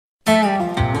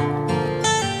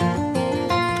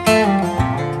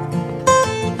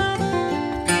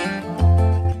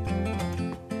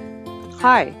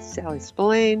Hi, Sally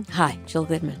Spillane. Hi, Jill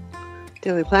Goodman.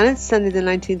 Daily Planets, Sunday the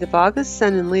 19th of August.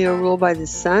 Sun and Leo rule by the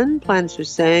sun. Planets are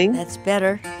saying... That's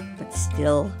better, but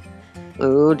still.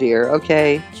 Oh dear,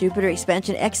 okay. Jupiter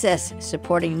expansion excess,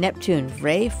 supporting Neptune,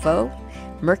 Vrai, Faux,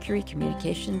 Mercury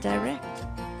communication direct.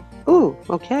 Ooh,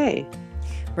 okay.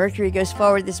 Mercury goes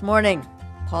forward this morning.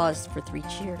 Paused for 3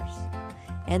 cheers.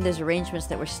 And those arrangements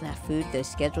that were snafu'd, those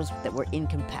schedules that were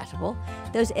incompatible,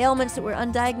 those ailments that were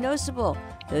undiagnosable,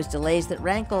 those delays that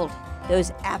rankled,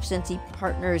 those absentee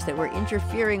partners that were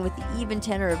interfering with the even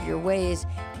tenor of your ways,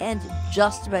 and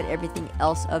just about everything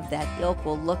else of that ilk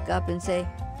will look up and say,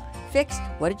 fixed.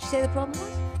 What did you say the problem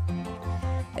was?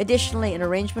 Additionally, an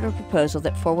arrangement or proposal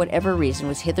that for whatever reason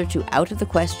was hitherto out of the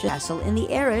question, castle in the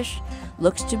airish,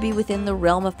 looks to be within the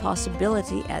realm of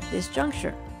possibility at this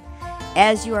juncture.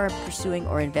 As you are pursuing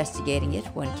or investigating it,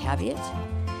 one caveat,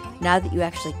 now that you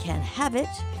actually can have it,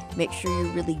 make sure you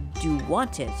really do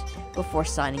want it before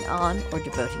signing on or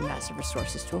devoting massive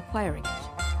resources to acquiring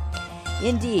it.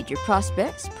 Indeed, your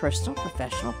prospects, personal,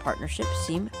 professional, partnerships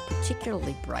seem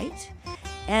particularly bright,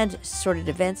 and sorted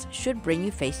events should bring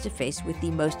you face to face with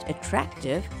the most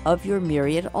attractive of your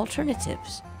myriad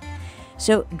alternatives.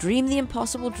 So dream the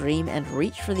impossible dream and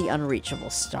reach for the unreachable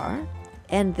star,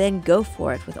 and then go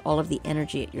for it with all of the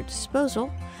energy at your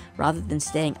disposal, rather than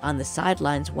staying on the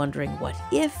sidelines wondering what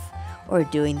if, or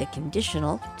doing the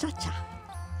conditional cha-cha.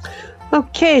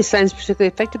 Okay, signs particularly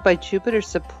affected by Jupiter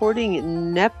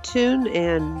supporting Neptune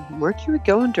and Mercury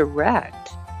going direct.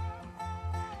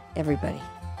 Everybody.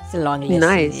 It's a long list.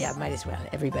 Nice. Yeah, might as well.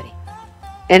 Everybody.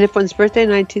 And if one's birthday,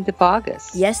 19th of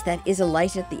August. Yes, that is a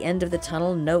light at the end of the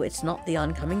tunnel. No, it's not the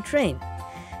oncoming train.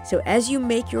 So as you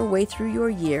make your way through your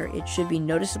year, it should be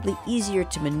noticeably easier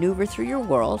to maneuver through your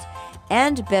world,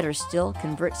 and better still,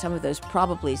 convert some of those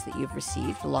probablys that you've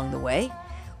received along the way.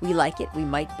 We like it, we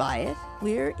might buy it,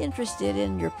 we're interested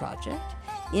in your project,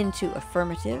 into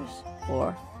affirmatives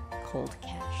or cold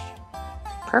cash.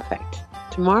 Perfect.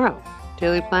 Tomorrow,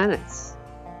 Daily Planets.